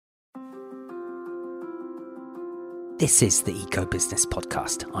This is the Eco Business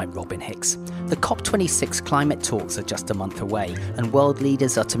Podcast. I'm Robin Hicks. The COP26 climate talks are just a month away, and world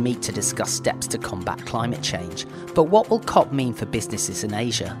leaders are to meet to discuss steps to combat climate change. But what will COP mean for businesses in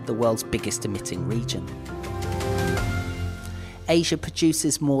Asia, the world's biggest emitting region? Asia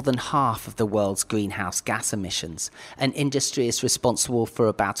produces more than half of the world's greenhouse gas emissions, and industry is responsible for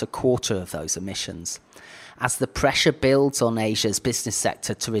about a quarter of those emissions. As the pressure builds on Asia's business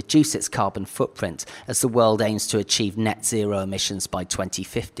sector to reduce its carbon footprint as the world aims to achieve net zero emissions by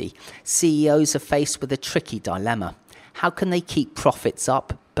 2050, CEOs are faced with a tricky dilemma. How can they keep profits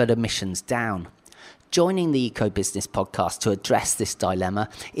up but emissions down? Joining the Eco Business Podcast to address this dilemma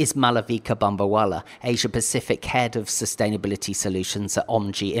is Malavika Bambawala, Asia Pacific Head of Sustainability Solutions at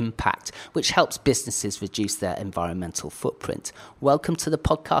OMG Impact, which helps businesses reduce their environmental footprint. Welcome to the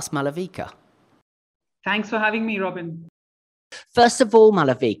podcast, Malavika. Thanks for having me, Robin. First of all,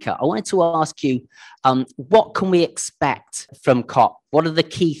 Malavika, I wanted to ask you, what can we expect from COP? What are the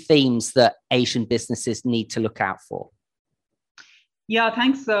key themes that Asian businesses need to look out for? Yeah,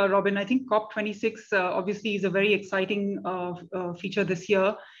 thanks, Robin. I think COP26 obviously is a very exciting feature this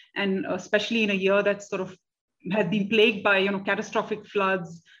year, and especially in a year that sort of has been plagued by catastrophic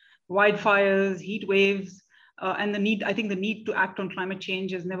floods, wildfires, heat waves, and the need to act on climate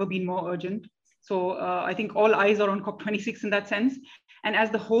change has never been more urgent. So I think all eyes are on COP26 in that sense. And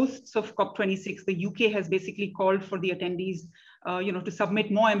as the hosts of COP26, the UK has basically called for the attendees, to submit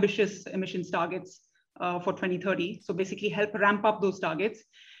more ambitious emissions targets for 2030. So basically help ramp up those targets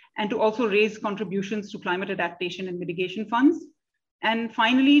and to also raise contributions to climate adaptation and mitigation funds. And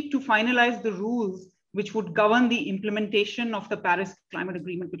finally, to finalize the rules which would govern the implementation of the Paris Climate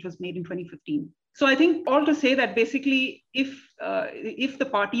Agreement, which was made in 2015. So I think all to say that basically, if the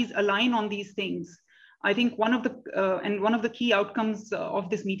parties align on these things, I think one of the key outcomes of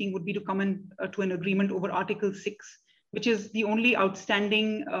this meeting would be to come to an agreement over Article 6, which is the only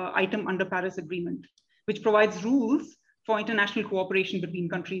outstanding item under Paris Agreement, which provides rules for international cooperation between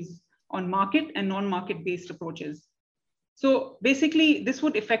countries on market and non-market based approaches. So basically, this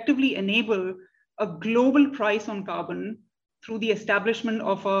would effectively enable a global price on carbon through the establishment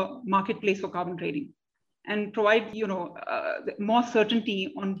of a marketplace for carbon trading and provide, more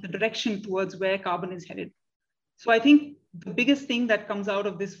certainty on the direction towards where carbon is headed. So I think the biggest thing that comes out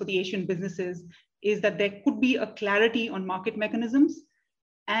of this for the Asian businesses is that there could be a clarity on market mechanisms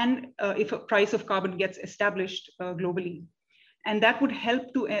and if a price of carbon gets established globally. And that would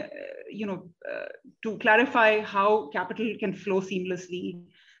help to clarify how capital can flow seamlessly.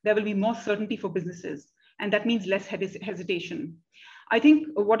 There will be more certainty for businesses, and that means less hesitation. I think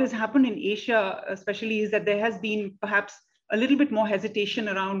what has happened in Asia, especially, is that there has been perhaps a little bit more hesitation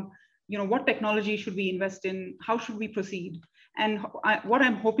around, what technology should we invest in, how should we proceed, and what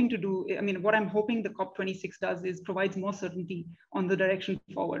I'm hoping the COP26 does is provides more certainty on the direction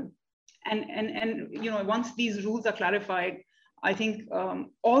forward. And once these rules are clarified, I think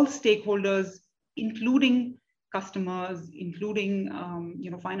all stakeholders, including customers, including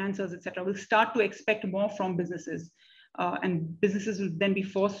financiers, et cetera, will start to expect more from businesses, and businesses will then be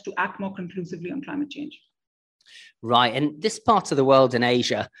forced to act more conclusively on climate change. Right, and this part of the world in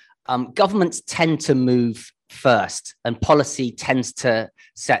Asia, governments tend to move first, and policy tends to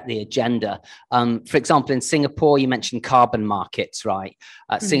set the agenda. For example, in Singapore, you mentioned carbon markets, right?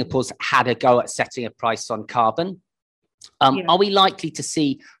 Singapore's had a go at setting a price on carbon. Are we likely to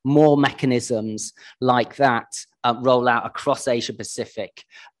see more mechanisms like that roll out across Asia Pacific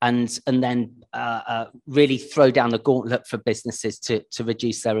and then really throw down the gauntlet for businesses to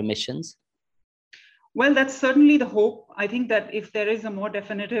reduce their emissions? Well, that's certainly the hope. I think that if there is a more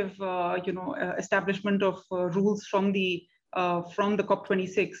definitive, establishment of rules from the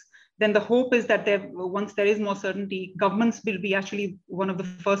COP26, then the hope is that once there is more certainty, governments will be actually one of the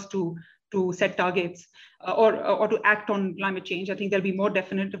first to set targets or to act on climate change. I think there'll be more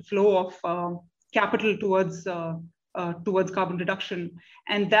definite flow of capital towards carbon reduction,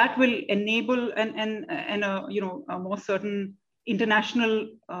 and that will enable a more certain international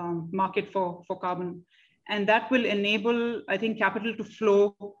market for carbon, and that will enable, I think, capital to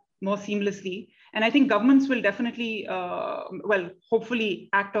flow more seamlessly. And I think governments will definitely, hopefully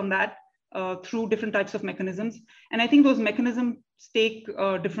act on that through different types of mechanisms. And I think those mechanisms take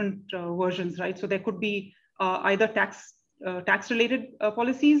different versions, right? So there could be either tax-related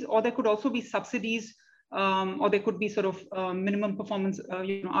policies, or there could also be subsidies, or there could be sort of minimum performance,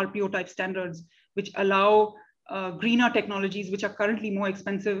 RPO type standards, which allow greener technologies, which are currently more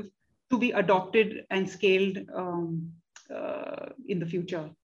expensive, to be adopted and scaled in the future.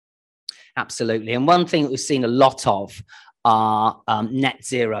 Absolutely. And one thing that we've seen a lot of are net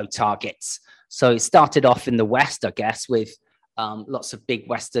zero targets. So it started off in the West, I guess, with lots of big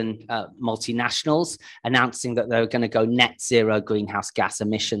Western multinationals announcing that they were going to go net zero greenhouse gas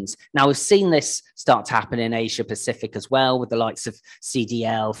emissions. Now, we've seen this start to happen in Asia Pacific as well, with the likes of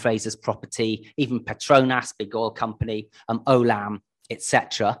CDL, Fraser's Property, even Petronas, big oil company, Olam,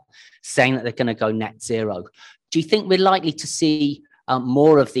 etc., saying that they're going to go net zero. Do you think we're likely to see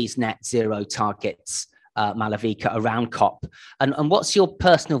more of these net zero targets, Malavika, around COP? And what's your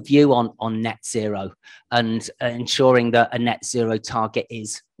personal view on net zero and ensuring that a net zero target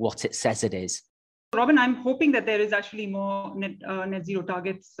is what it says it is? Robin, I'm hoping that there is actually more net zero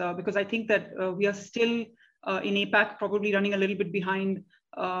targets because I think that we are still in APAC probably running a little bit behind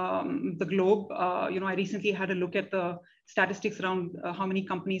the globe. I recently had a look at the statistics around how many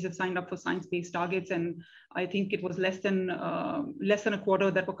companies have signed up for science-based targets, and I think it was less than a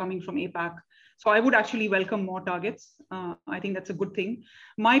quarter that were coming from APAC. So I would actually welcome more targets. I think that's a good thing.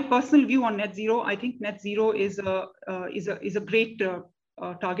 My personal view on net zero, I think net zero is a great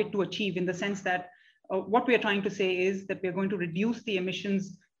target to achieve, in the sense that what we are trying to say is that we are going to reduce the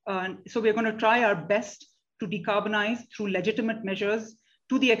emissions. So we're going to try our best to decarbonize through legitimate measures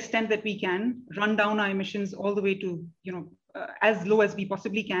to the extent that we can, run down our emissions all the way to as low as we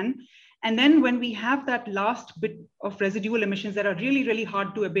possibly can. And then when we have that last bit of residual emissions that are really, really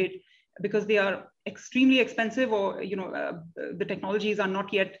hard to abate because they are extremely expensive, or the technologies are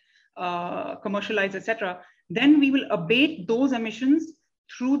not yet commercialized, etc., then we will abate those emissions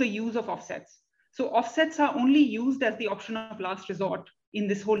through the use of offsets. So offsets are only used as the option of last resort in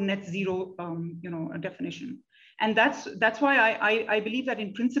this whole net zero definition. And that's why I believe that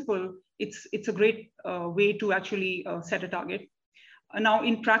in principle, it's a great way to actually set a target. Now,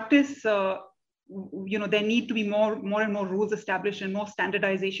 in practice, there need to be more and more rules established and more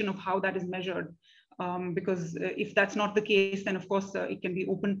standardization of how that is measured. Because if that's not the case, then of course it can be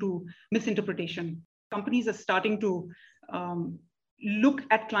open to misinterpretation. Companies are starting to look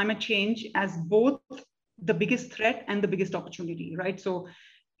at climate change as both the biggest threat and the biggest opportunity, right? So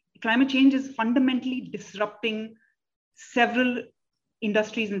climate change is fundamentally disrupting several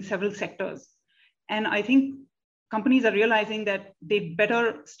industries and several sectors. And I think companies are realizing that they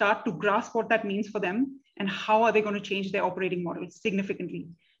better start to grasp what that means for them and how are they going to change their operating models significantly,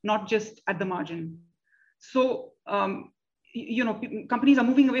 not just at the margin. So, companies are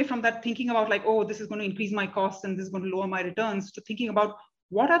moving away from that, thinking about like, oh, this is going to increase my costs and this is going to lower my returns, to thinking about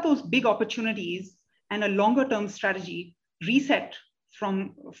what are those big opportunities and a longer term strategy reset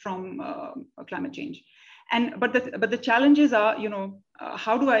from climate change. But the challenges are,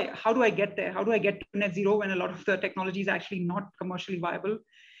 how do I get there? How do I get to net zero when a lot of the technology is actually not commercially viable?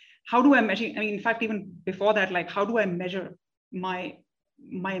 How do I measure? I mean, in fact, even before that, like, how do I measure my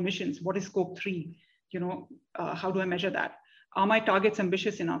emissions? What is scope 3? How do I measure that? Are my targets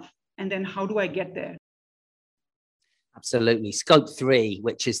ambitious enough? And then how do I get there? Absolutely. Scope 3,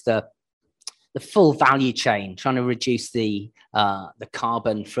 which is the full value chain, trying to reduce the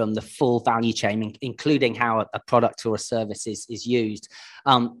carbon from the full value chain, including how a product or a service is used.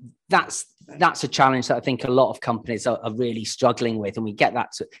 That's a challenge that I think a lot of companies are really struggling with, and we get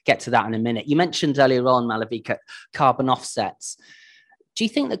to that in a minute. You mentioned earlier on, Malavika, carbon offsets. Do you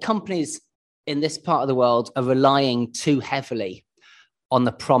think that companies in this part of the world are relying too heavily on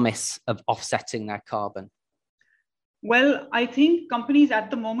the promise of offsetting their carbon? Well, I think companies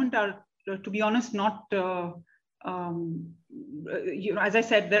at the moment are, to be honest, not, as I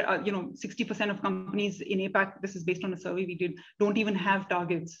said, there are, 60% of companies in APAC, this is based on a survey we did, don't even have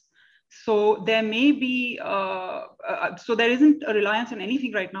targets. So there may be, so there isn't a reliance on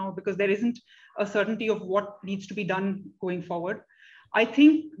anything right now because there isn't a certainty of what needs to be done going forward. I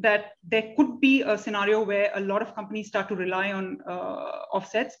think that there could be a scenario where a lot of companies start to rely on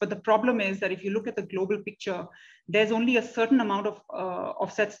offsets, but the problem is that if you look at the global picture, there's only a certain amount of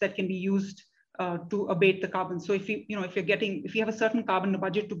offsets that can be used to abate the carbon. So if you have a certain carbon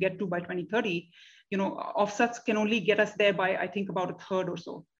budget to get to by 2030, offsets can only get us there by, I think, about a third or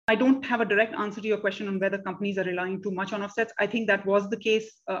so. I don't have a direct answer to your question on whether companies are relying too much on offsets. I think that was the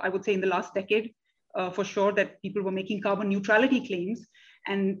case, I would say, in the last decade. For sure, that people were making carbon neutrality claims,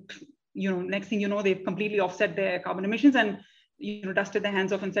 and next thing you know, they've completely offset their carbon emissions and dusted their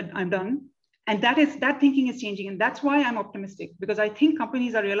hands off and said, I'm done. And that thinking is changing, and that's why I'm optimistic, because I think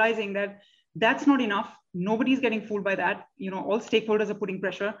companies are realizing that that's not enough. Nobody's getting fooled by that. All stakeholders are putting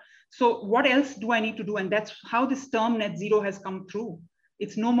pressure. So what else do I need to do? And that's how this term net zero has come through.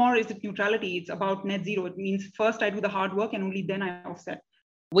 It's no more is it neutrality. It's about net zero. It means first I do the hard work and only then I offset.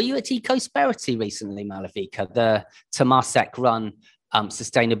 Were you at Ecosperity recently, Malavika, the Temasek-run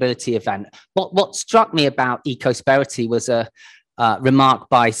sustainability event? What struck me about Ecosperity was a remark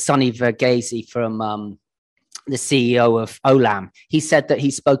by Sunny Verghese from the CEO of Olam. He said that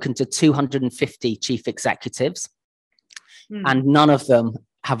he's spoken to 250 chief executives, and none of them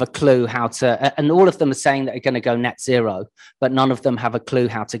have a clue how to, and all of them are saying that they're going to go net zero, but none of them have a clue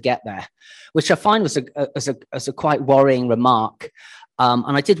how to get there, which I find was a quite worrying remark.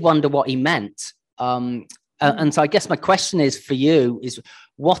 And I did wonder what he meant. And so I guess my question is for you is,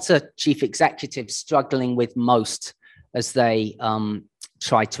 what are chief executives struggling with most as they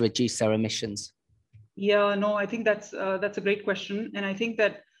try to reduce their emissions? Yeah, no, I think that's a great question. And I think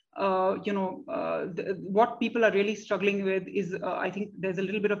that what people are really struggling with is, I think there's a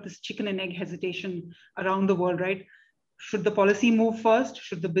little bit of this chicken and egg hesitation around the world, right? Should the policy move first?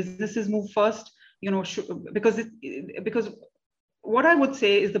 Should the businesses move first? Because what I would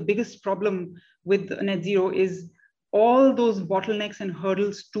say is the biggest problem with net zero is all those bottlenecks and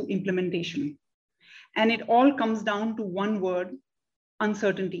hurdles to implementation. And it all comes down to one word: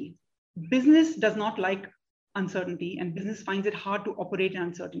 uncertainty. Business does not like uncertainty, and business finds it hard to operate in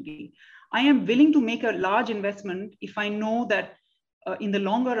uncertainty. I am willing to make a large investment if I know that in the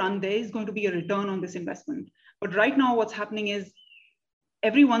longer run, there is going to be a return on this investment. But right now, what's happening is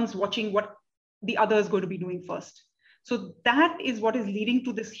everyone's watching what the other is going to be doing first. So that is what is leading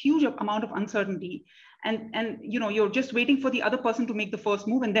to this huge amount of uncertainty. And you're just waiting for the other person to make the first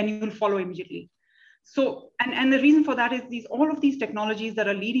move, and then you will follow immediately. So, and the reason for that is all of these technologies that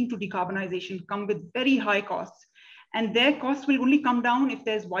are leading to decarbonization come with very high costs, and their costs will only come down if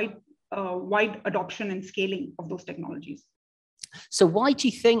there's wide adoption and scaling of those technologies. So why do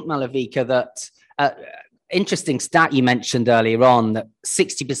you think, Malavika, that interesting stat you mentioned earlier on, that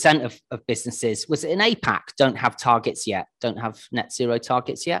 60% of businesses, was it in APAC, don't have targets yet, don't have net zero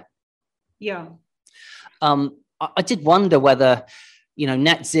targets yet? Yeah. I did wonder whether,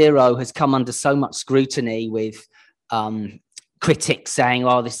 net zero has come under so much scrutiny with critics saying,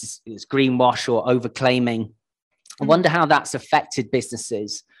 oh, this is greenwash or overclaiming. I wonder how that's affected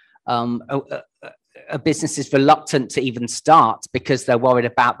businesses. Are businesses reluctant to even start because they're worried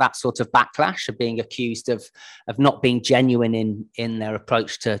about that sort of backlash of being accused of not being genuine in their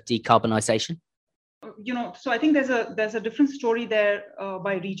approach to decarbonisation? So I think there's a different story there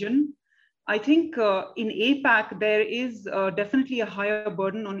by region. I think in APAC, there is definitely a higher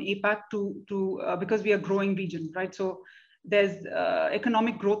burden on APAC because we are a growing region, right? So there's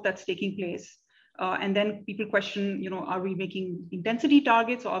economic growth that's taking place. And then people question, are we making intensity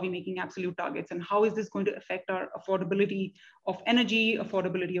targets or are we making absolute targets? And how is this going to affect our affordability of energy,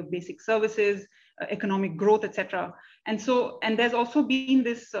 affordability of basic services, economic growth, et cetera? And there's also been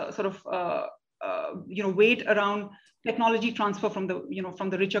this weight around technology transfer from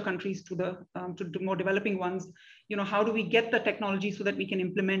the richer countries to the more developing ones. How do we get the technology so that we can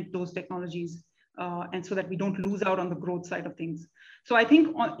implement those technologies and so that we don't lose out on the growth side of things? So I think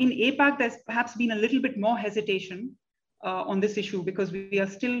in APAC, there's perhaps been a little bit more hesitation on this issue because we are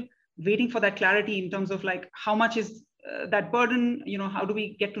still waiting for that clarity in terms of like how much is that burden, how do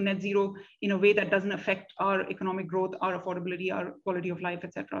we get to net zero in a way that doesn't affect our economic growth, our affordability, our quality of life,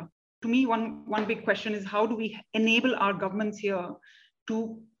 et cetera. To me, one big question is how do we enable our governments here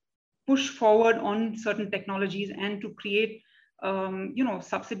to push forward on certain technologies and to create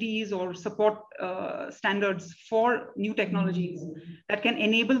subsidies or support standards for new technologies that can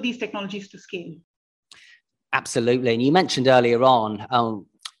enable these technologies to scale. Absolutely. And you mentioned earlier on,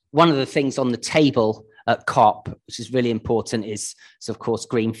 one of the things on the table at COP, which is really important, is of course,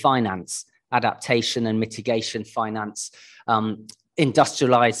 green finance, adaptation and mitigation finance.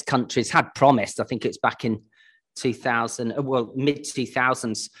 Industrialized countries had promised, I think it's back in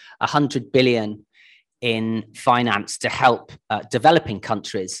mid-2000s, 100 billion in finance to help developing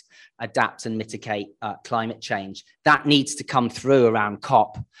countries adapt and mitigate climate change. That needs to come through around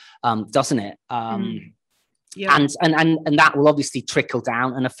COP, doesn't it? Yeah. And that will obviously trickle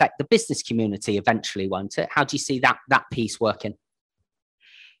down and affect the business community eventually, won't it? How do you see that piece working?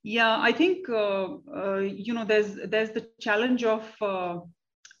 Yeah, I think there's the challenge of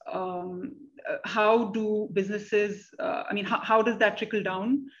how do businesses? How does that trickle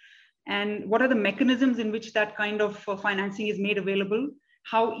down? And what are the mechanisms in which that kind of financing is made available?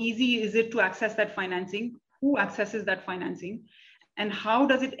 How easy is it to access that financing? Who accesses that financing? And how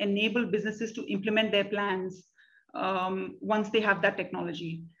does it enable businesses to implement their plans once they have that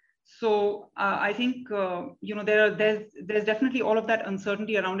technology? So I think there's definitely all of that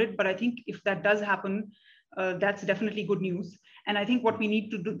uncertainty around it. But I think if that does happen, that's definitely good news. And I think what we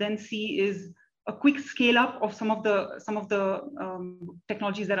need to then see is a quick scale up of some of the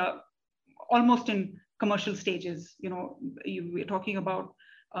technologies that are almost in commercial stages. We're talking about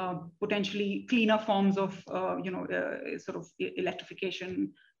potentially cleaner forms of, sort of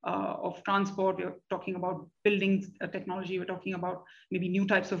electrification of transport. We're talking about buildings technology. We're talking about maybe new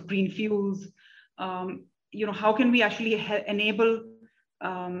types of green fuels. How can we actually enable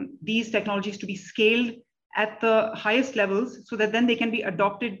these technologies to be scaled at the highest levels so that then they can be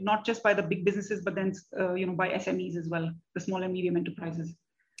adopted not just by the big businesses, but then by SMEs as well, the small and medium enterprises.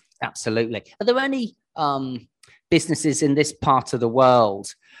 Absolutely. Are there any businesses in this part of the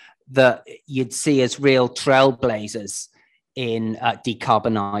world that you'd see as real trailblazers in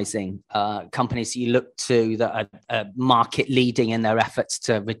decarbonizing, companies you look to that are market leading in their efforts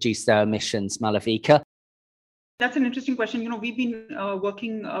to reduce their emissions, Malavika? That's an interesting question. We've been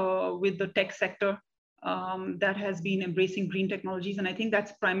working with the tech sector that has been embracing green technologies. And I think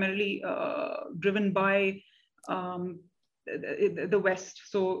that's primarily driven by the West.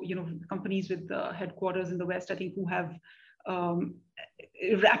 So, companies with headquarters in the West, I think, who have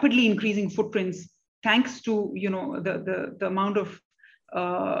rapidly increasing footprints, thanks to, the amount of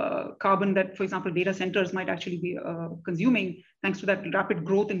carbon that, for example, data centers might actually be consuming, thanks to that rapid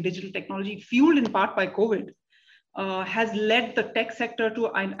growth in digital technology, fueled in part by COVID, has led the tech sector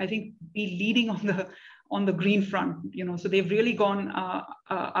to, I think, be leading on the green front. So they've really gone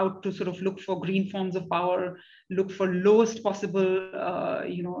out to sort of look for green forms of power, look for lowest possible,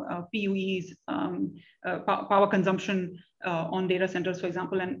 PUEs, power consumption on data centers, for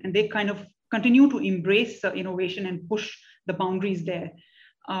example, and they kind of continue to embrace innovation and push the boundaries there.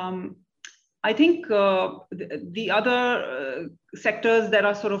 I think the other sectors that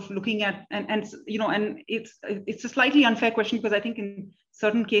are sort of looking at, and it's a slightly unfair question, because I think in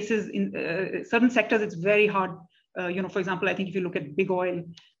certain cases, in certain sectors, it's very hard. For example, I think if you look at big oil,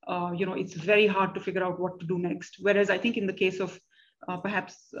 it's very hard to figure out what to do next. Whereas I think in the case of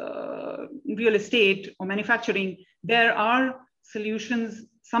perhaps real estate or manufacturing, there are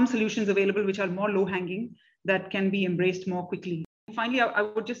some solutions available which are more low-hanging that can be embraced more quickly. Finally, I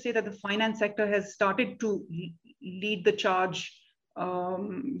would just say that the finance sector has started to lead the charge.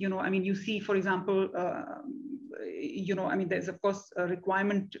 You see, for example, there's of course a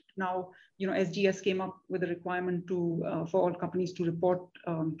requirement now. SGS came up with a requirement for all companies to report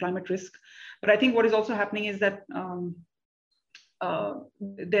climate risk. But I think what is also happening is that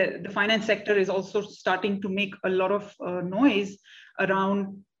the finance sector is also starting to make a lot of noise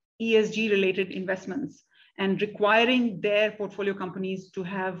around ESG-related investments, and requiring their portfolio companies to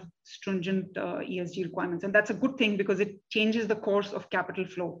have stringent ESG requirements. And that's a good thing, because it changes the course of capital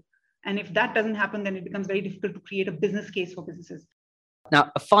flow. And if that doesn't happen, then it becomes very difficult to create a business case for businesses.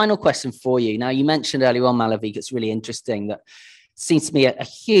 Now, a final question for you. Now, you mentioned earlier on, Malavika, it's really interesting that it seems to me a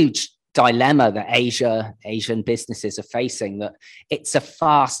huge dilemma that Asian businesses are facing, that it's a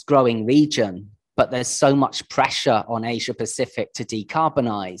fast growing region, but there's so much pressure on Asia Pacific to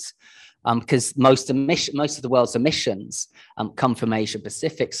decarbonize. Because most of the world's emissions come from Asia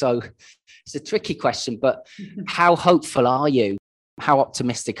Pacific. So it's a tricky question, but how hopeful are you? How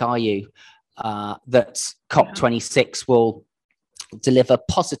optimistic are you that COP26 will deliver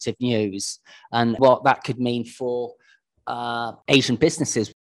positive news, and what that could mean for Asian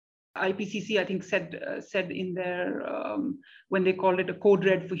businesses? IPCC, I think, said in their, when they called it a code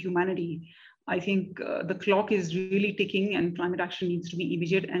red for humanity, I think the clock is really ticking, and climate action needs to be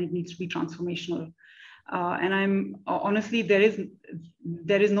immediate, and it needs to be transformational. And I'm honestly, there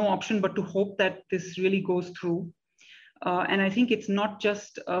is no option but to hope that this really goes through. And I think it's not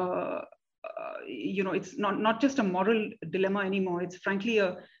just it's not just a moral dilemma anymore. It's frankly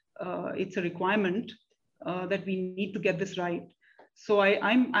it's a requirement that we need to get this right. So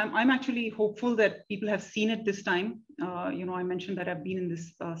I'm actually hopeful that people have seen it this time. I mentioned that I've been in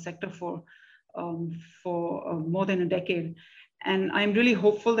this sector for more than a decade. And I'm really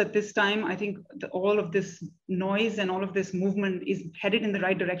hopeful that this time, I think all of this noise and all of this movement is headed in the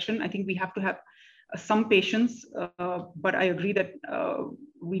right direction. I think we have to have some patience, but I agree that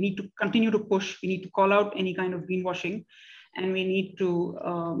we need to continue to push. We need to call out any kind of greenwashing, and we need to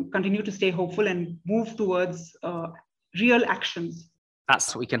continue to stay hopeful and move towards real actions.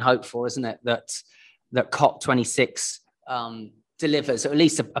 That's what we can hope for, isn't it? That COP26 delivers, or at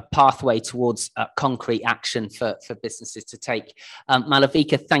least a pathway towards concrete action for businesses to take.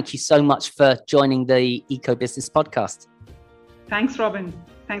 Malavika, thank you so much for joining the Eco Business podcast. Thanks, Robin.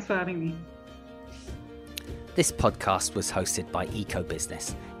 Thanks for having me. This podcast was hosted by Eco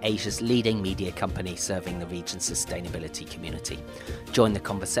Business, Asia's leading media company serving the region's sustainability community. Join the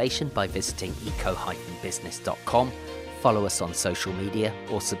conversation by visiting eco-business.com, follow us on social media,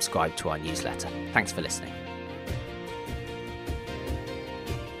 or subscribe to our newsletter. Thanks for listening.